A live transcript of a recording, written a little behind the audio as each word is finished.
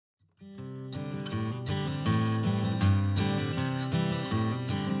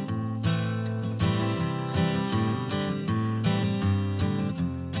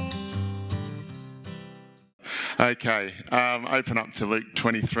Okay, open up to Luke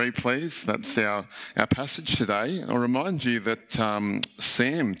 23, please. That's our passage today. I'll remind you that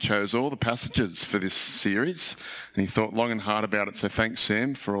Sam chose all the passages for this series, and he thought long and hard about it, so thanks,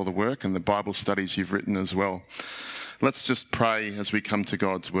 Sam, for all the work and the Bible studies you've written as well. Let's just pray as we come to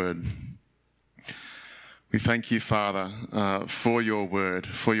God's word. We thank you, Father, for your word,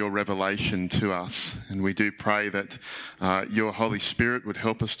 for your revelation to us. And we do pray that your Holy Spirit would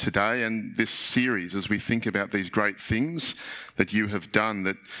help us today and this series as we think about these great things that you have done,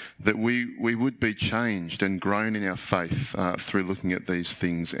 that we would be changed and grown in our faith through looking at these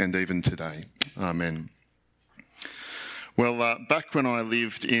things and even today. Amen. Well, back when I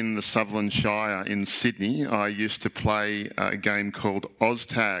lived in the Sutherland Shire in Sydney, I used to play a game called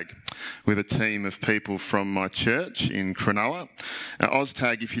OzTag with a team of people from my church in Cronulla. Now,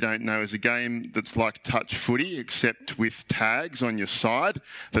 OzTag, if you don't know, is a game that's like touch footy, except with tags on your side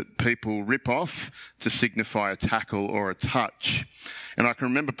that people rip off to signify a tackle or a touch. And I can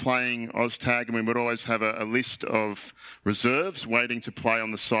remember playing OzTag, and we would always have a list of reserves waiting to play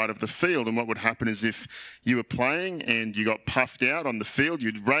on the side of the field. And what would happen is if you were playing and you got puffed out on the field,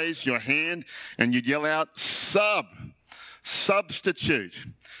 you'd raise your hand and you'd yell out, substitute.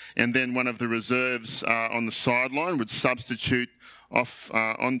 And then one of the reserves on the sideline would substitute off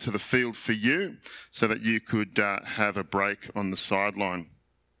onto the field for you so that you could have a break on the sideline.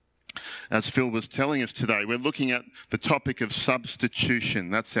 As Phil was telling us today, we're looking at the topic of substitution.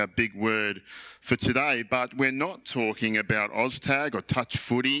 That's our big word for today, but we're not talking about OzTag or touch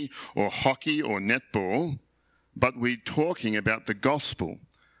footy or hockey or netball, but we're talking about the gospel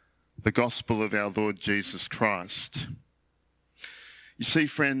of our Lord Jesus Christ. You see,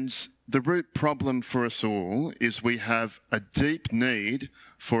 friends, the root problem for us all is we have a deep need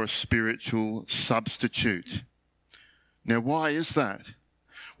for a spiritual substitute. Now, why is that?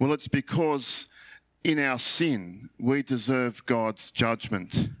 Well, it's because in our sin, we deserve God's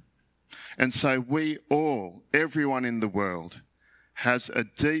judgment. And so we all, everyone in the world, has a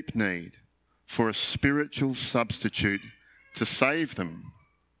deep need for a spiritual substitute to save them.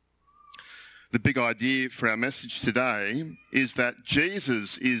 The big idea for our message today is that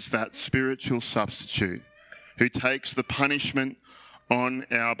Jesus is that spiritual substitute who takes the punishment on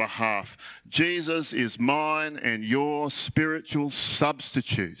our behalf. Jesus is mine and your spiritual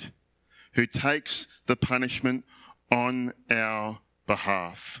substitute who takes the punishment on our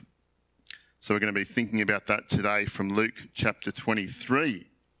behalf. So we're going to be thinking about that today from Luke chapter 23.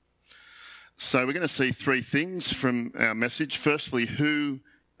 So we're going to see three things from our message. Firstly, who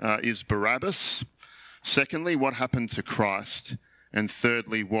is Barabbas? Secondly, what happened to Christ? And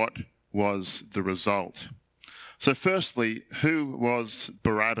thirdly, what was the result? So firstly, who was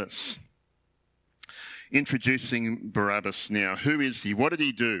Barabbas? Introducing Barabbas now. Who is he? What did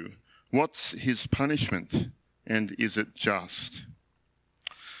he do? What's his punishment? And is it just?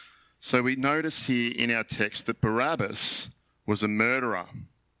 So we notice here in our text that Barabbas was a murderer.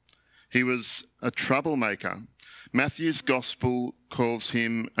 He was a troublemaker. Matthew's gospel calls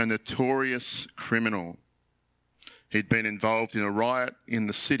him a notorious criminal. He'd been involved in a riot in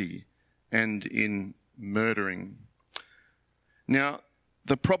the city and in murdering. Now,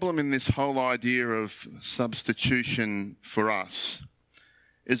 the problem in this whole idea of substitution for us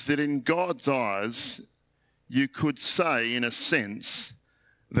is that in God's eyes, you could say, in a sense,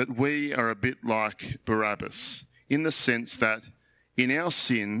 that we are a bit like Barabbas, in the sense that in our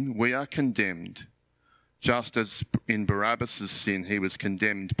sin, we are condemned, just as in Barabbas' sin, he was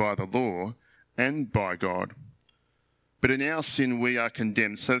condemned by the law and by God. But in our sin, we are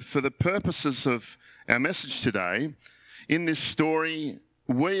condemned. So for the purposes of our message today, in this story,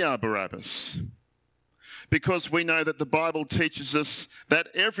 we are Barabbas, because we know that the Bible teaches us that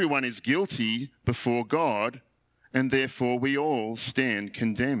everyone is guilty before God, and therefore we all stand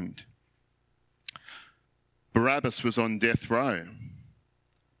condemned. Barabbas was on death row,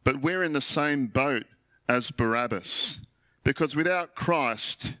 but we're in the same boat as Barabbas, because without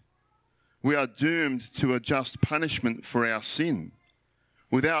Christ, we are doomed to a just punishment for our sin.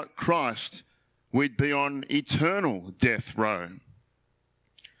 Without Christ, we'd be on eternal death row.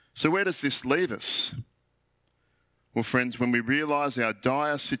 So where does this leave us? Well, friends, when we realise our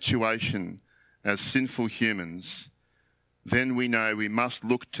dire situation as sinful humans, then we know we must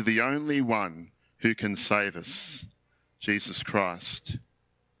look to the only one who can save us, Jesus Christ.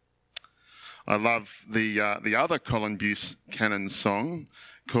 I love the other Colin Buchanan song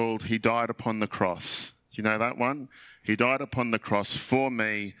called He Died Upon the Cross. Do you know that one? He died upon the cross for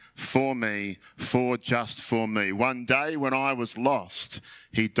me, just for me. One day when I was lost,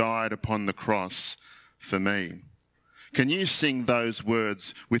 he died upon the cross for me. Can you sing those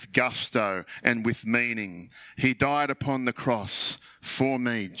words with gusto and with meaning? He died upon the cross for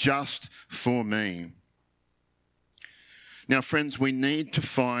me, just for me. Now, friends, we need to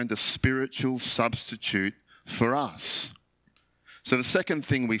find a spiritual substitute for us. So the second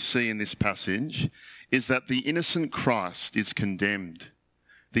thing we see in this passage is that the innocent Christ is condemned.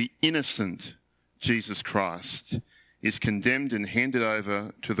 The innocent Jesus Christ is condemned and handed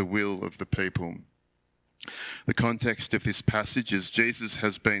over to the will of the people. The context of this passage is Jesus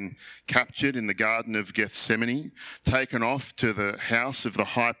has been captured in the Garden of Gethsemane, taken off to the house of the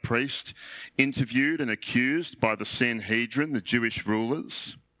high priest, interviewed and accused by the Sanhedrin, the Jewish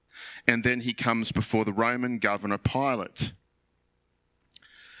rulers, and then he comes before the Roman governor Pilate.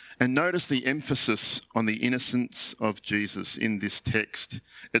 And notice the emphasis on the innocence of Jesus in this text.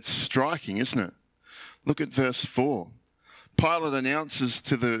 It's striking, isn't it? Look at verse 4. Pilate announces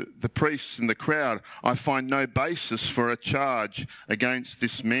to the priests and the crowd, I find no basis for a charge against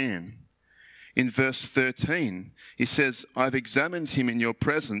this man. In verse 13, he says, I've examined him in your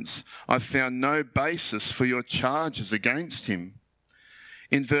presence. I've found no basis for your charges against him.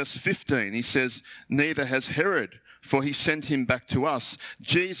 In verse 15, he says, neither has Herod, for he sent him back to us.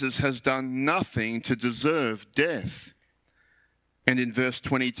 Jesus has done nothing to deserve death. And in verse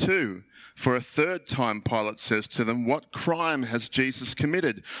 22, for a third time, Pilate says to them, what crime has Jesus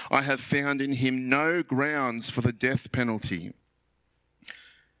committed? I have found in him no grounds for the death penalty.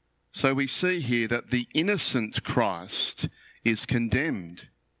 So we see here that the innocent Christ is condemned.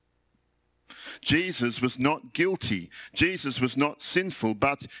 Jesus was not guilty. Jesus was not sinful,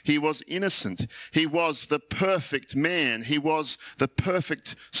 but he was innocent. He was the perfect man. He was the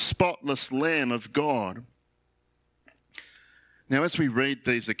perfect, spotless Lamb of God. Now, as we read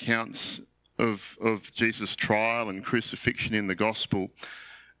these accounts of Jesus' trial and crucifixion in the gospel,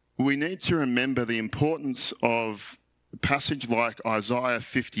 we need to remember the importance of a passage like Isaiah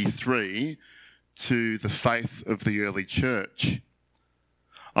 53 to the faith of the early church.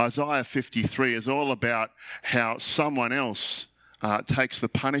 Isaiah 53 is all about how someone else takes the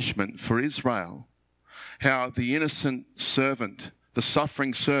punishment for Israel, how the innocent servant, the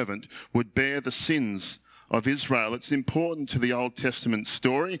suffering servant, would bear the sins of Israel. It's important to the Old Testament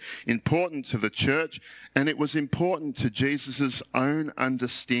story, important to the church, and it was important to Jesus' own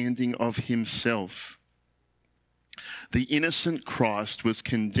understanding of himself. The innocent Christ was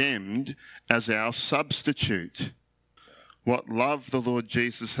condemned as our substitute. What love the Lord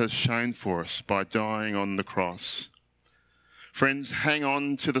Jesus has shown for us by dying on the cross. Friends, hang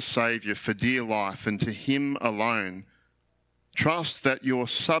on to the Saviour for dear life and to him alone. Trust that your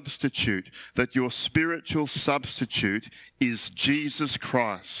substitute, that your spiritual substitute is Jesus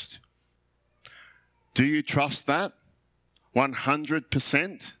Christ. Do you trust that?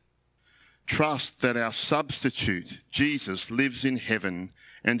 100%? Trust that our substitute, Jesus, lives in heaven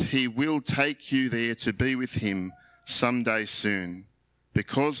and he will take you there to be with him someday soon,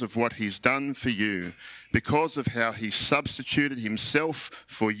 because of what he's done for you, because of how he substituted himself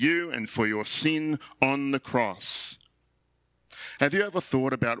for you and for your sin on the cross. Have you ever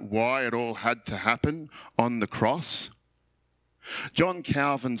thought about why it all had to happen on the cross? John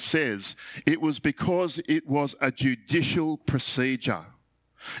Calvin says it was because it was a judicial procedure.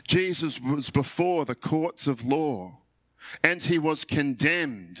 Jesus was before the courts of law and he was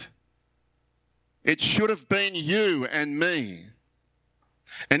condemned. It should have been you and me.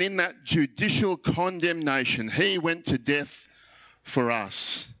 And in that judicial condemnation, he went to death for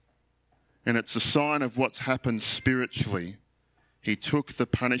us. And it's a sign of what's happened spiritually. He took the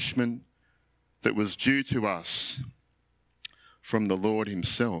punishment that was due to us from the Lord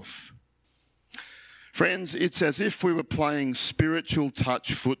himself. Friends, it's as if we were playing spiritual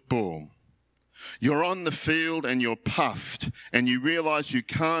touch football. You're on the field and you're puffed and you realise you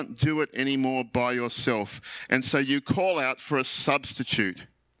can't do it anymore by yourself. And so you call out for a substitute.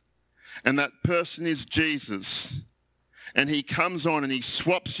 And that person is Jesus. And he comes on and he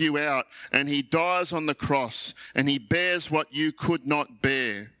swaps you out and he dies on the cross and he bears what you could not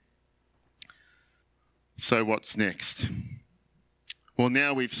bear. So what's next? Well,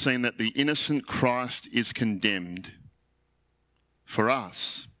 now we've seen that the innocent Christ is condemned for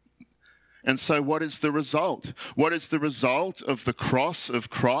us. And so what is the result? What is the result of the cross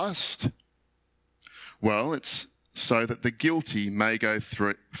of Christ? Well, it's so that the guilty may go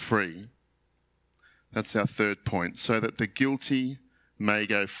free. That's our third point, so that the guilty may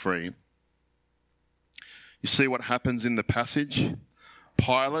go free. You see what happens in the passage?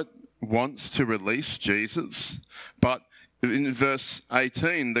 Pilate wants to release Jesus, but in verse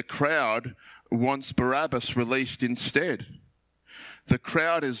 18, the crowd wants Barabbas released instead. The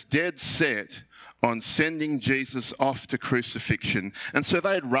crowd is dead set on sending Jesus off to crucifixion. And so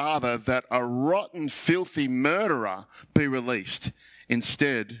they'd rather that a rotten, filthy murderer be released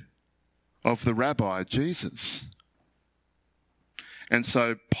instead of the rabbi, Jesus. And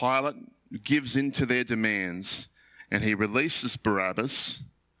so Pilate gives in to their demands and he releases Barabbas,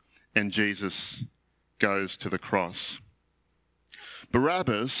 and Jesus goes to the cross.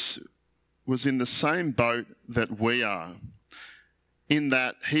 Barabbas was in the same boat that we are, in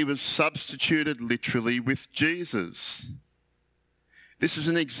that he was substituted literally with Jesus. This is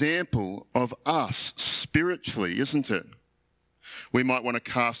an example of us spiritually, isn't it? We might want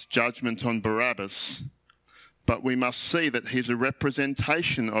to cast judgment on Barabbas, but we must see that he's a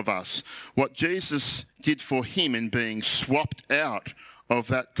representation of us. What Jesus did for him in being swapped out of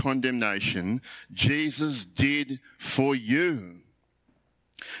that condemnation, Jesus did for you.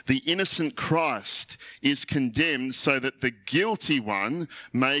 The innocent Christ is condemned so that the guilty one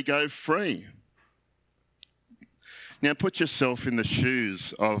may go free. Now put yourself in the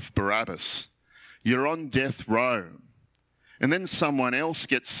shoes of Barabbas. You're on death row, and then someone else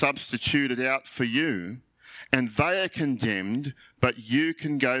gets substituted out for you, and they are condemned, but you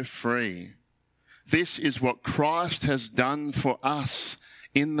can go free. This is what Christ has done for us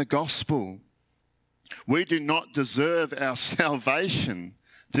in the gospel. We do not deserve our salvation,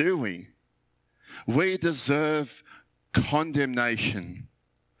 do we? We deserve condemnation.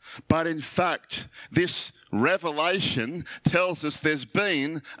 But in fact, this revelation tells us there's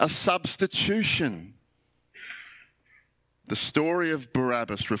been a substitution. The story of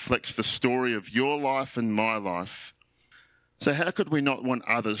Barabbas reflects the story of your life and my life. So how could we not want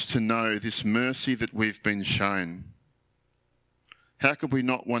others to know this mercy that we've been shown? How could we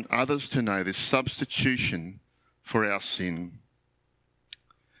not want others to know this substitution for our sin?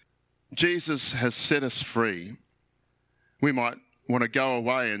 Jesus has set us free. We might want to go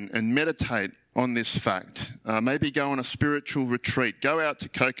away and meditate on this fact. Maybe go on a spiritual retreat. Go out to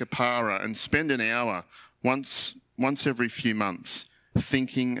Kokopara and spend an hour once every few months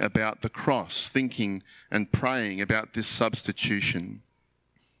thinking about the cross, thinking and praying about this substitution.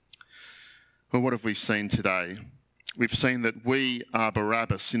 Well, what have we seen today? We've seen that we are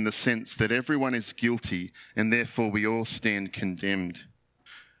Barabbas in the sense that everyone is guilty and therefore we all stand condemned.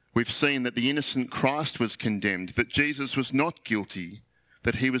 We've seen that the innocent Christ was condemned, that Jesus was not guilty,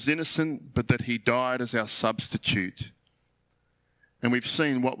 that he was innocent, but that he died as our substitute. And we've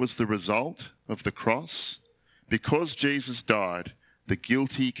seen what was the result of the cross. Because Jesus died, the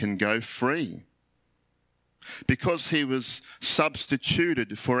guilty can go free. Because he was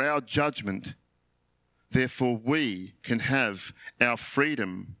substituted for our judgment, therefore we can have our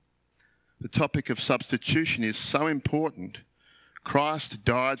freedom. The topic of substitution is so important. Christ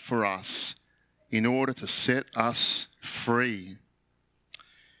died for us in order to set us free.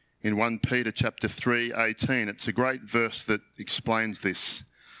 In 1 Peter chapter 3:18, it's a great verse that explains this.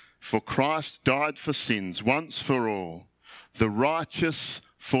 For Christ died for sins once for all, the righteous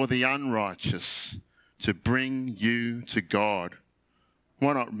for the unrighteous, to bring you to God.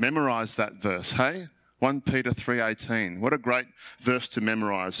 Why not memorize that verse, hey? 1 Peter 3:18. What a great verse to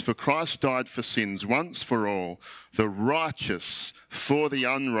memorize. For Christ died for sins once for all, the righteous for the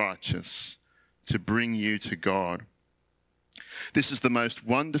unrighteous, to bring you to God. This is the most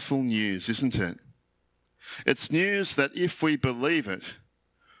wonderful news, isn't it? It's news that if we believe it,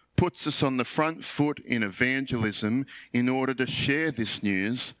 puts us on the front foot in evangelism in order to share this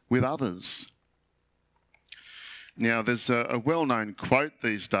news with others. Now, there's a well-known quote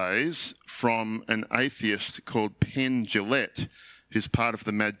these days from an atheist called Penn Jillette, who's part of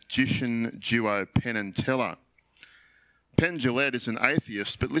the magician duo Penn and Teller. Penn Jillette is an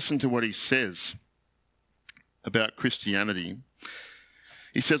atheist, but listen to what he says about Christianity.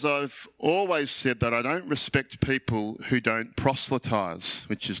 He says, I've always said that I don't respect people who don't proselytise,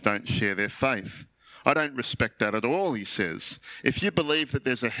 which is don't share their faith. I don't respect that at all, he says. If you believe that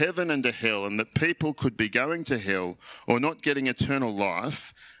there's a heaven and a hell and that people could be going to hell or not getting eternal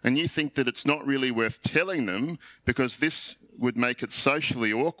life, and you think that it's not really worth telling them because this would make it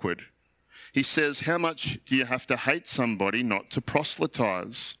socially awkward, he says, how much do you have to hate somebody not to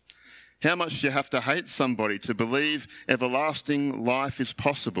proselytise? How much do you have to hate somebody to believe everlasting life is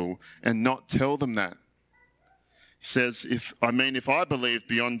possible and not tell them that? He says, if I believed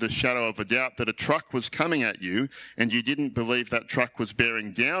beyond the shadow of a doubt that a truck was coming at you and you didn't believe that truck was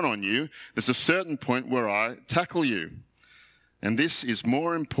bearing down on you, there's a certain point where I tackle you. And this is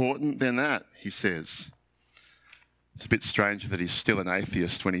more important than that, he says. It's a bit strange that he's still an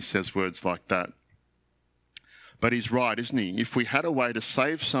atheist when he says words like that. But he's right, isn't he? If we had a way to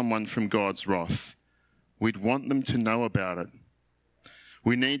save someone from God's wrath, we'd want them to know about it.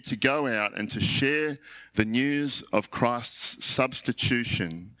 We need to go out and to share the news of Christ's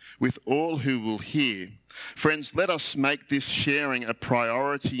substitution with all who will hear. Friends, let us make this sharing a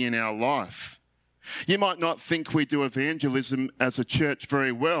priority in our life. You might not think we do evangelism as a church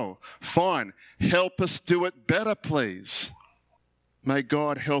very well. Fine, help us do it better, please. May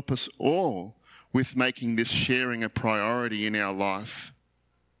God help us all with making this sharing a priority in our life.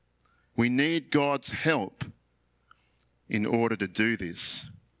 We need God's help in order to do this.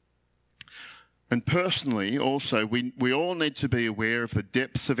 And personally, also, we all need to be aware of the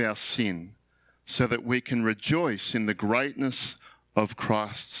depths of our sin so that we can rejoice in the greatness of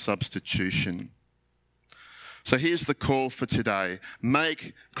Christ's substitution. So here's the call for today.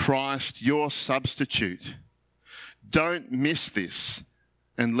 Make Christ your substitute. Don't miss this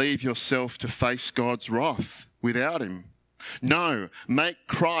and leave yourself to face God's wrath without him. No, make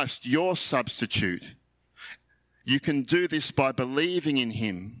Christ your substitute. You can do this by believing in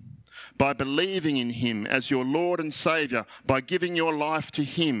him as your Lord and Saviour, by giving your life to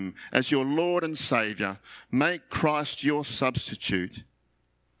him as your Lord and Saviour. Make Christ your substitute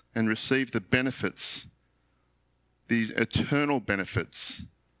and receive the benefits, these eternal benefits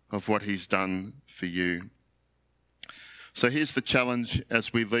of what he's done for you. So here's the challenge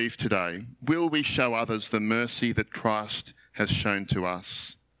as we leave today. Will we show others the mercy that Christ has shown to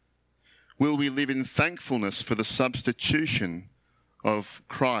us? Will we live in thankfulness for the substitution of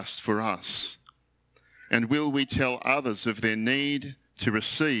Christ for us? And will we tell others of their need to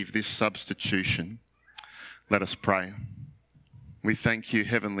receive this substitution? Let us pray. We thank you,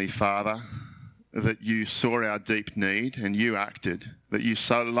 Heavenly Father, that you saw our deep need and you acted, that you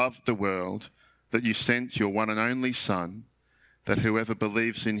so loved the world that you sent your one and only Son, that whoever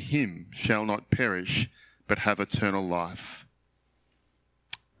believes in him shall not perish but have eternal life.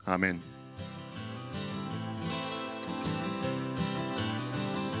 Amen.